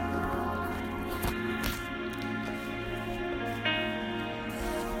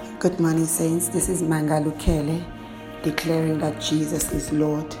Good morning, saints. This is Mangalu Kele, declaring that Jesus is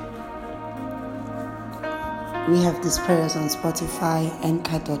Lord. We have these prayers on Spotify,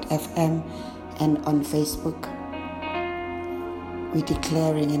 Anchor.fm, and on Facebook. We're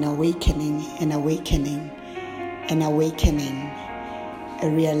declaring an awakening, a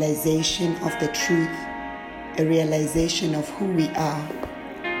realization of the truth, a realization of who we are,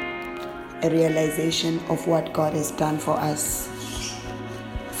 a realization of what God has done for us.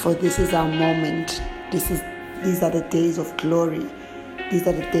 For this is our moment. These are the days of glory. These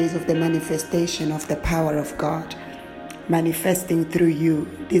are the days of the manifestation of the power of God, manifesting through you.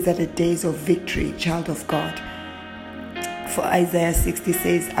 These are the days of victory, child of God. For Isaiah 60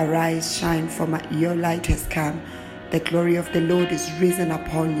 says, "Arise, shine, for your light has come. The glory of the Lord is risen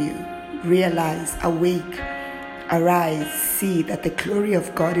upon you." Realize, awake, arise, see that the glory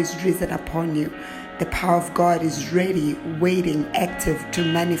of God is risen upon you. The power of God is ready, waiting, active to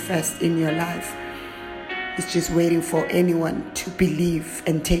manifest in your life. It's just waiting for anyone to believe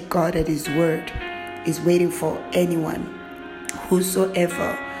and take God at His word. It's waiting for anyone.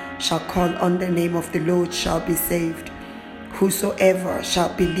 Whosoever shall call on the name of the Lord shall be saved. Whosoever shall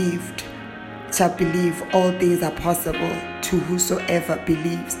believe, all things are possible to whosoever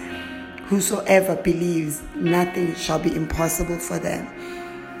believes. Whosoever believes, nothing shall be impossible for them.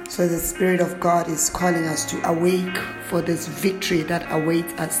 So the Spirit of God is calling us to awake for this victory that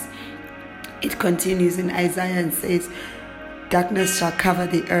awaits us. It continues in Isaiah and says, "Darkness shall cover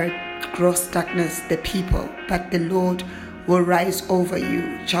the earth, gross darkness the people, but the Lord will rise over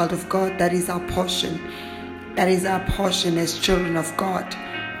you." Child of God, that is our portion. That is our portion as children of God.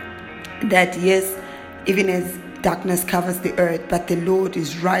 That yes, even as darkness covers the earth, but the Lord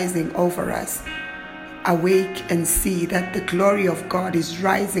is rising over us. Awake and see that the glory of God is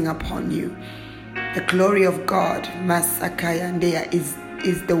rising upon you. The glory of God, Masakayandea, is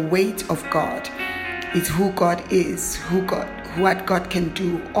the weight of God. It's who God is, what God can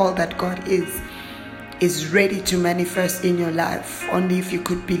do, all that God is ready to manifest in your life, only if you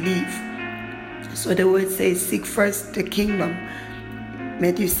could believe. So the word says, seek first the kingdom,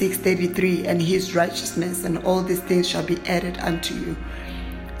 Matthew 6:33, and His righteousness, and all these things shall be added unto you.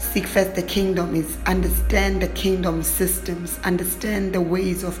 Seek first the kingdom is understand the kingdom systems, understand the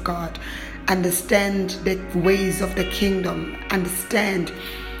ways of God, understand the ways of the kingdom, understand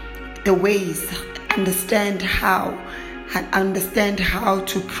the ways, understand how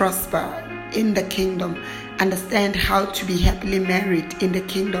to prosper in the kingdom, understand how to be happily married in the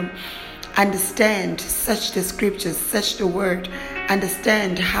kingdom, understand, search the scriptures, search the word,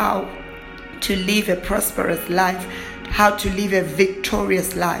 understand how to live a prosperous life, how to live a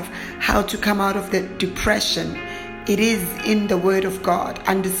victorious life, how to come out of the depression. It is in the word of God.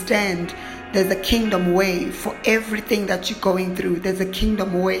 Understand there's a kingdom way for everything that you're going through. There's a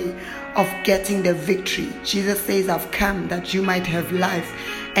kingdom way of getting the victory. Jesus says, "I've come that you might have life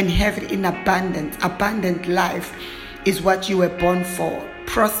and have it in abundance." Abundant life is what you were born for.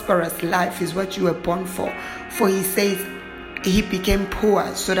 Prosperous life is what you were born for. For He says, He became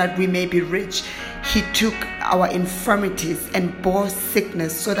poor so that we may be rich. He took our infirmities and bore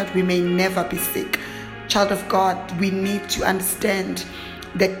sickness so that we may never be sick. Child of God, we need to understand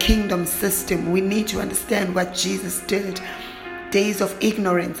the kingdom system. We need to understand what Jesus did. Days of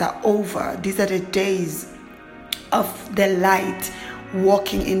ignorance are over. These are the days of the light,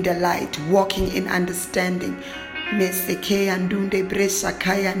 walking in the light, walking in understanding. That's the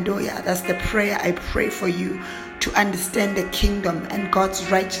prayer I pray for you, to understand the kingdom and God's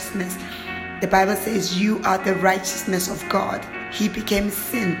righteousness. The Bible says you are the righteousness of God. He became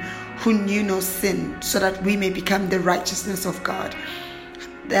sin who knew no sin, so that we may become the righteousness of God.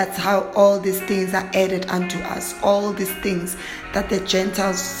 That's how all these things are added unto us. All these things that the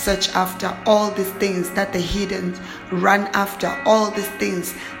Gentiles search after, all these things that the heathens run after, all these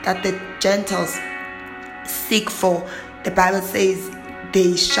things that the Gentiles seek for, the Bible says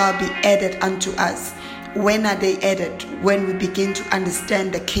they shall be added unto us. When are they added? When we begin to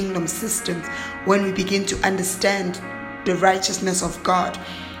understand the kingdom systems, when we begin to understand the righteousness of God,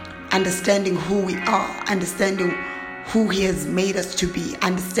 understanding who we are, understanding who He has made us to be,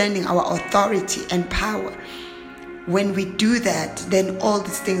 understanding our authority and power. When we do that, then all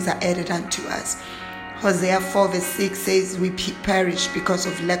these things are added unto us. Hosea 4:6 says we perish because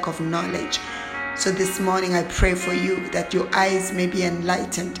of lack of knowledge. So this morning I pray for you that your eyes may be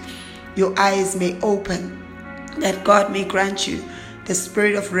enlightened, your eyes may open, that God may grant you the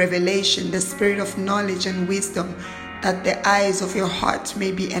spirit of revelation, the spirit of knowledge and wisdom, that the eyes of your heart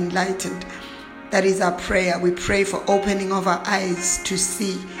may be enlightened. That is our prayer. We pray for opening of our eyes to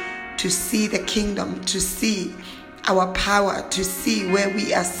see the kingdom, to see our power to see where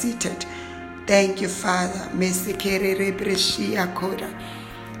we are seated. Thank you, Father. Mesekere breshia koda.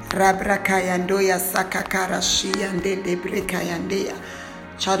 Rabrakayandoya sakakarashia ndende brekayandeya.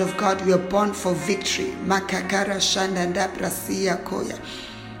 Child of God, we are born for victory. Makakara shandanda brasia koya.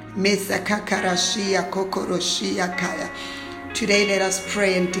 Mesakakarashia kokoroshia kaya. Today let us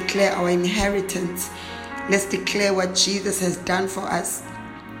pray and declare our inheritance. Let's declare what Jesus has done for us.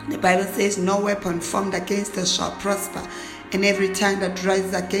 The Bible says, no weapon formed against us shall prosper, and every tongue that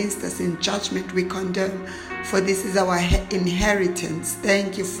rises against us in judgment we condemn. For this is our inheritance.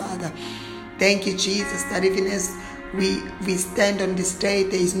 Thank you, Father. Thank you, Jesus, that even as we stand on this day,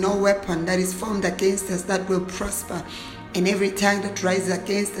 there is no weapon that is formed against us that will prosper, and every tongue that rises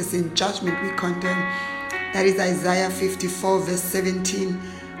against us in judgment we condemn. That is Isaiah 54 verse 17.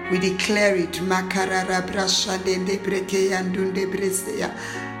 We declare it. Makarara brashande breke andunde breseya.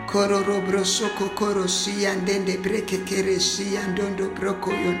 Kororo broshoko koroshi andende breke kereshi andondo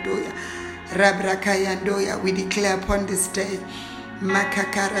broko yondoya. Rabrakayandoya. We declare upon this day.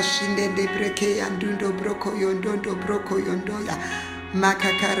 Makakara shinde de breke andundo broko yondondo broko yondoya.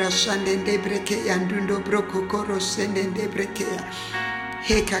 Makakara shande de breke andundo broko koroshende de brekeya.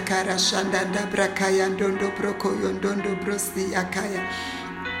 Hekakara shanda da brakayandondo broko yondondo brosi akaya.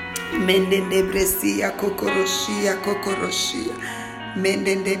 Mendende bresia kokoroshia kokoroshia.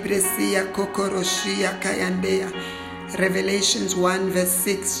 Mendende bresia kokoroshia kayandea. Revelations 1 verse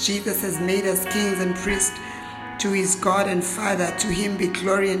 6. Jesus has made us kings and priests to his God and Father. To him be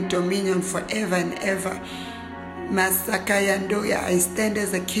glory and dominion forever and ever. Masakayandoya. I stand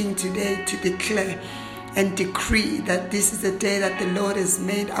as a king today to declare and decree that this is the day that the Lord has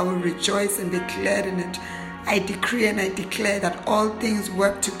made. I will rejoice and be glad in it. I decree and I declare that all things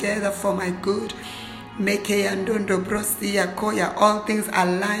work together for my good. All things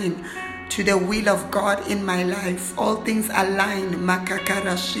align to the will of God in my life. All things align.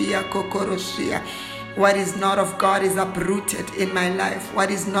 What is not of God is uprooted in my life.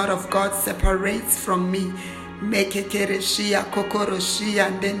 What is not of God separates from me.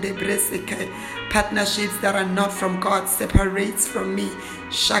 Partnerships that are not from God separates from me.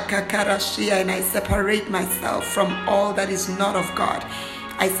 Shakakarashia, and I separate myself from all that is not of God.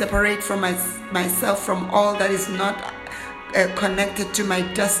 I separate from myself from all that is not connected to my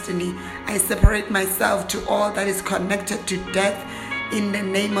destiny. I separate myself to all that is connected to death. In the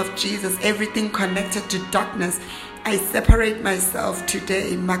name of Jesus, everything connected to darkness, I separate myself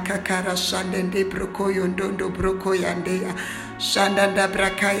today. Makakara shandende brokoyo ndondo brokoyandea. Shandanda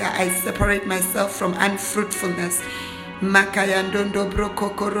brakaya. I separate myself from unfruitfulness. Makaya ndondo broko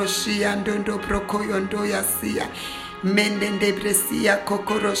koroshia ndondo brokoyo ndoya sia. Mendende bresia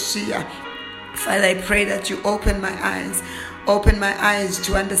kokoroshia. Father, I pray that you open my eyes. Open my eyes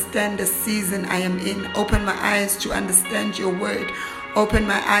to understand the season I am in. Open my eyes to understand your word. Open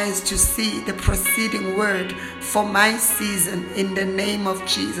my eyes to see the preceding word for my season in the name of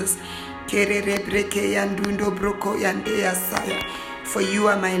Jesus. For you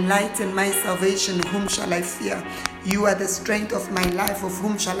are my light and my salvation. Whom shall I fear? You are the strength of my life. Of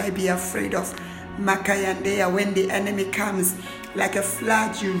whom shall I be afraid of? Makayandea, when the enemy comes like a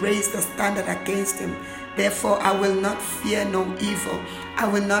flood, you raise the standard against him. Therefore, I will not fear no evil. I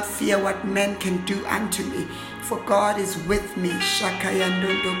will not fear what men can do unto me. For God is with me.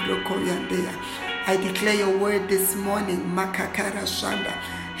 I declare your word this morning. Makakara shanda.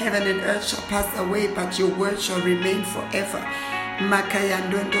 Heaven and earth shall pass away, but your word shall remain forever.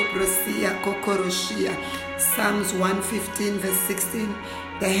 Makayandondo brosia kokoroshia. Psalms 115 verse 16.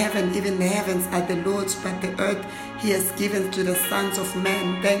 The heaven, even the heavens are the Lord's, but the earth he has given to the sons of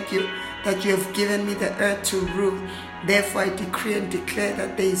men. Thank you that you have given me the earth to rule. Therefore I decree and declare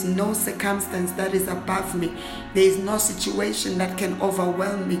that there is no circumstance that is above me. There is no situation that can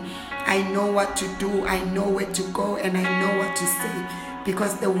overwhelm me. I know what to do, I know where to go, and I know what to say,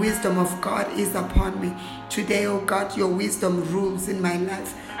 because the wisdom of God is upon me. Today, oh God, your wisdom rules in my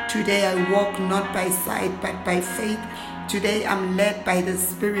life. Today I walk not by sight but by faith. Today I'm led by the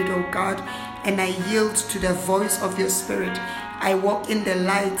Spirit, oh God, and I yield to the voice of your Spirit. I walk in the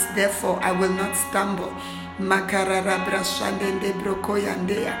light, therefore I will not stumble. Makarara brashandende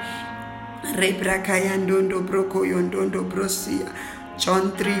brokoyandea. Rebrakayandondo brokoyondondo brosia.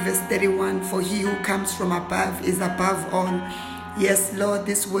 John 3 verse 31. For he who comes from above is above all. Yes, Lord,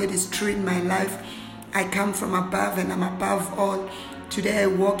 this word is true in my life. I come from above and I'm above all. Today I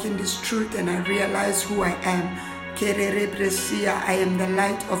walk in this truth and I realize who I am. I am the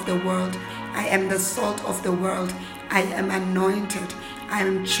light of the world. I am the salt of the world. I am anointed. I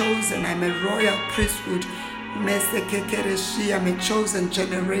am chosen. I'm a royal priesthood. I'm a chosen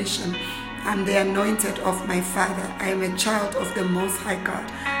generation. I'm the anointed of my Father. I am a child of the Most High God.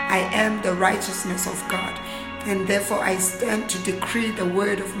 I am the righteousness of God. And therefore I stand to decree the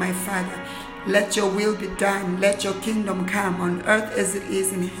word of my Father. Let your will be done. Let your kingdom come on earth as it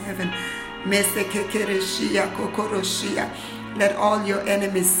is in heaven. Let all your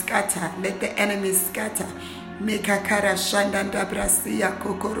enemies scatter. Let the enemies scatter. Let the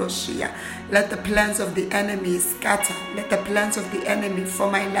plans of the enemy scatter. Let the plans of the enemy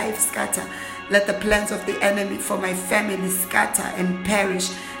for my life scatter. Let the plans of the enemy for my family scatter and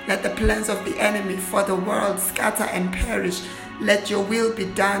perish. Let the plans of the enemy for the world scatter and perish. Let your will be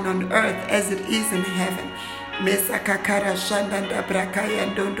done on earth as it is in heaven.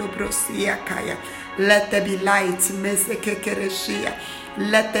 Let there be light.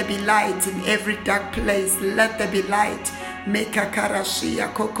 Let there be light in every dark place. Let there be light.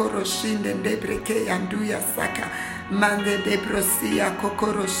 Mekakarashia kokoroshinde debreke anduya saka mande debrosia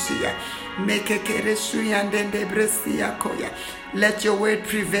kokoroshia mekekereshuya debresia koya. Let your word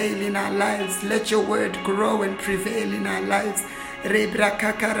prevail in our lives. Let your word grow and prevail in our lives.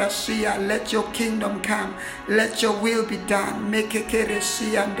 Rebrakakarashia, let your kingdom come. Let your will be done.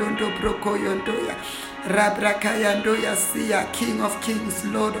 Mekekereshia ndondo broko yondoya. Rabrakayandoya Sia, King of Kings,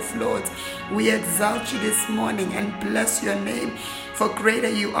 Lord of Lords. We exalt you this morning and bless your name. For greater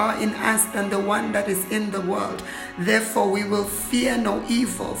you are in us than the one that is in the world. Therefore we will fear no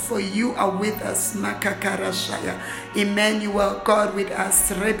evil, for you are with us. Makakarashaya. Emmanuel, God with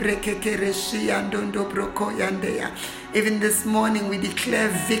us. Even this morning we declare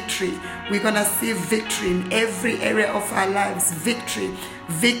victory. We're going to see victory in every area of our lives. Victory,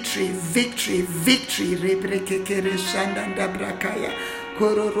 victory, victory, victory.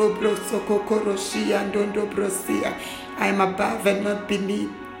 I am above and not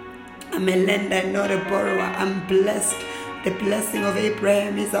beneath. I'm a lender and not a borrower. I'm blessed. The blessing of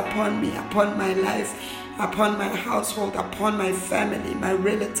Abraham is upon me, upon my life, upon my household, upon my family, my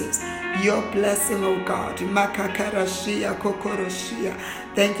relatives. Your blessing, oh God.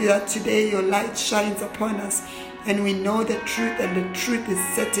 Thank you that today your light shines upon us and we know the truth and the truth is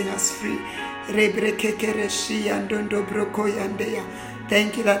setting us free.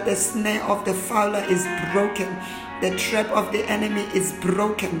 Thank you that the snare of the fowler is broken. The trap of the enemy is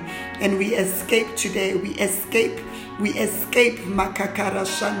broken. And we escape today. We escape. We escape. Makakara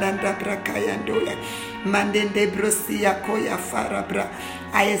shandanda brakayandoya. Mandende brosia koya farabra.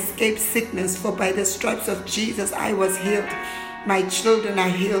 I escape sickness, for by the stripes of Jesus I was healed. My children are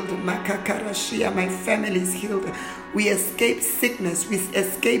healed. Makakarashia. My family is healed. We escape sickness. We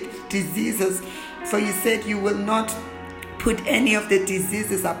escape diseases. For you said you will not put any of the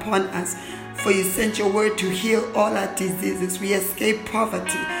diseases upon us. For you sent your word to heal all our diseases. We escape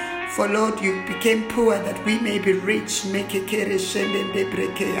poverty. For Lord, you became poor that we may be rich. I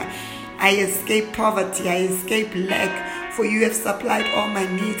escape poverty. I escape lack. For you have supplied all my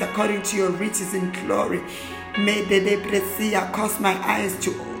needs according to your riches in glory. May the depresia cause my eyes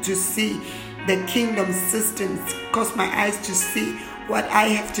to see the kingdom systems. Cause my eyes to see what I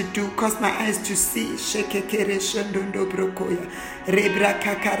have to do. Cause my eyes to see.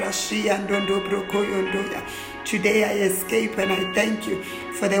 Today I escape and I thank you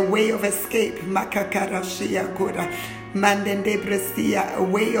for the way of escape. Makakarashia Koda. Mandendebresia, a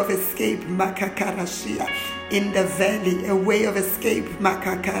way of escape. Makakarashia. In the valley, a way of escape.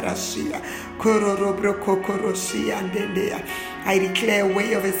 Makakarashia. Kororobrokokoroshia and I declare a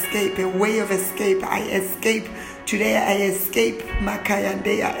way of escape, a way of escape. I escape. Today I escape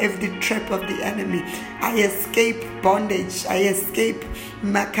Makayandea, every trap of the enemy. I escape bondage. I escape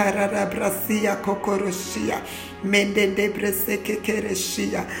Makararabrasia Kokoroshia.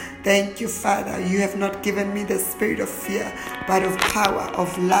 Mendendebresekekereshia. Thank you, Father. You have not given me the spirit of fear, but of power,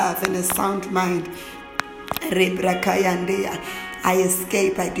 of love, and a sound mind. Rebrakayandea. I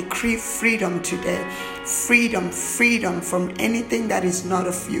escape. I decree freedom today. Freedom, freedom from anything that is not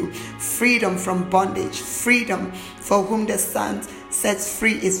of you. Freedom from bondage. Freedom, for whom the Son sets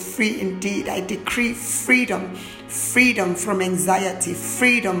free is free indeed. I decree freedom. Freedom from anxiety.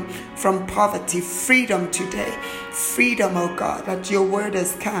 Freedom from poverty. Freedom today. Freedom, oh God, that your word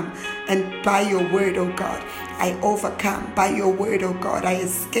has come. And by your word, oh God, I overcome. By your word, oh God, I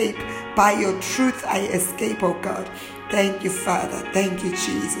escape. By your truth, I escape, oh God. Thank you, Father. Thank you,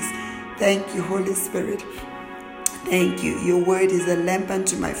 Jesus. Thank you, Holy Spirit. Thank you. Your word is a lamp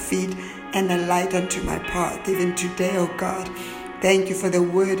unto my feet and a light unto my path. Even today, oh God, thank you for the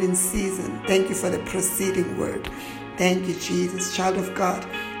word in season. Thank you for the preceding word. Thank you, Jesus. Child of God,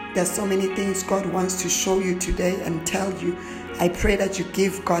 there's so many things God wants to show you today and tell you. I pray that you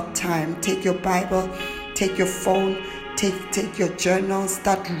give God time. Take your Bible, take your phone, take your journal,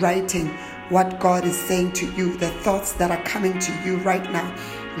 start writing what God is saying to you, the thoughts that are coming to you right now.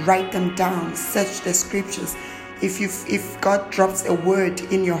 Write them down. Search the scriptures. If God drops a word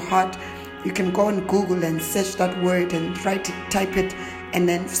in your heart, you can go on Google and search that word and type it, and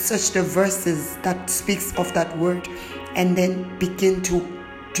then search the verses that speaks of that word, and then begin to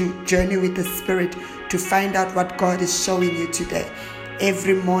journey with the Spirit to find out what God is showing you today.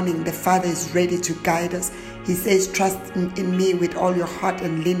 Every morning, the Father is ready to guide us. He says, trust in me with all your heart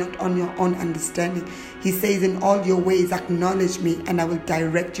and lean not on your own understanding. He says, in all your ways, acknowledge me and I will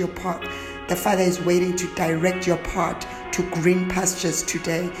direct your path. The Father is waiting to direct your path to green pastures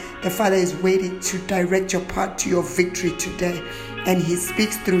today. The Father is waiting to direct your path to your victory today. And He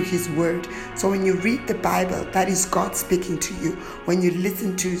speaks through His word. So when you read the Bible, that is God speaking to you. When you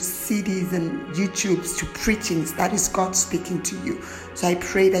listen to CDs and YouTubes, to preachings, that is God speaking to you. So I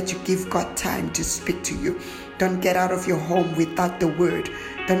pray that you give God time to speak to you. Don't get out of your home without the word.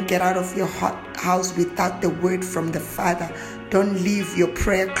 Don't get out of your house without the word from the Father. Don't leave your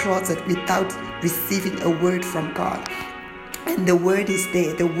prayer closet without receiving a word from God. And the word is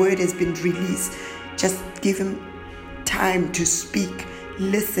there. The word has been released. Just give Him time to speak.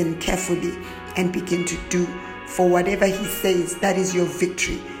 Listen carefully and begin to do. For whatever He says, that is your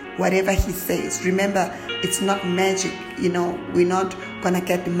victory. Whatever He says. Remember, it's not magic. We're not going to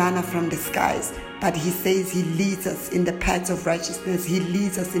get manna from the skies. But He says He leads us in the paths of righteousness. He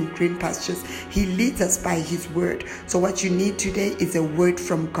leads us in green pastures. He leads us by His word. So what you need today is a word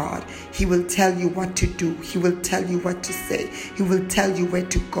from God. He will tell you what to do. He will tell you what to say. He will tell you where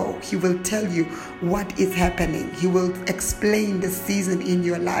to go. He will tell you what is happening. He will explain the season in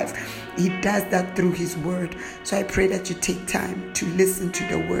your life. He does that through His word. So I pray that you take time to listen to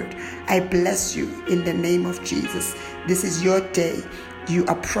the word. I bless you in the name of Jesus. This is your day. You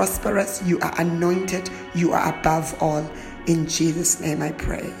are prosperous, you are anointed, you are above all. In Jesus' name I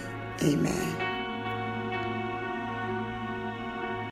pray. Amen.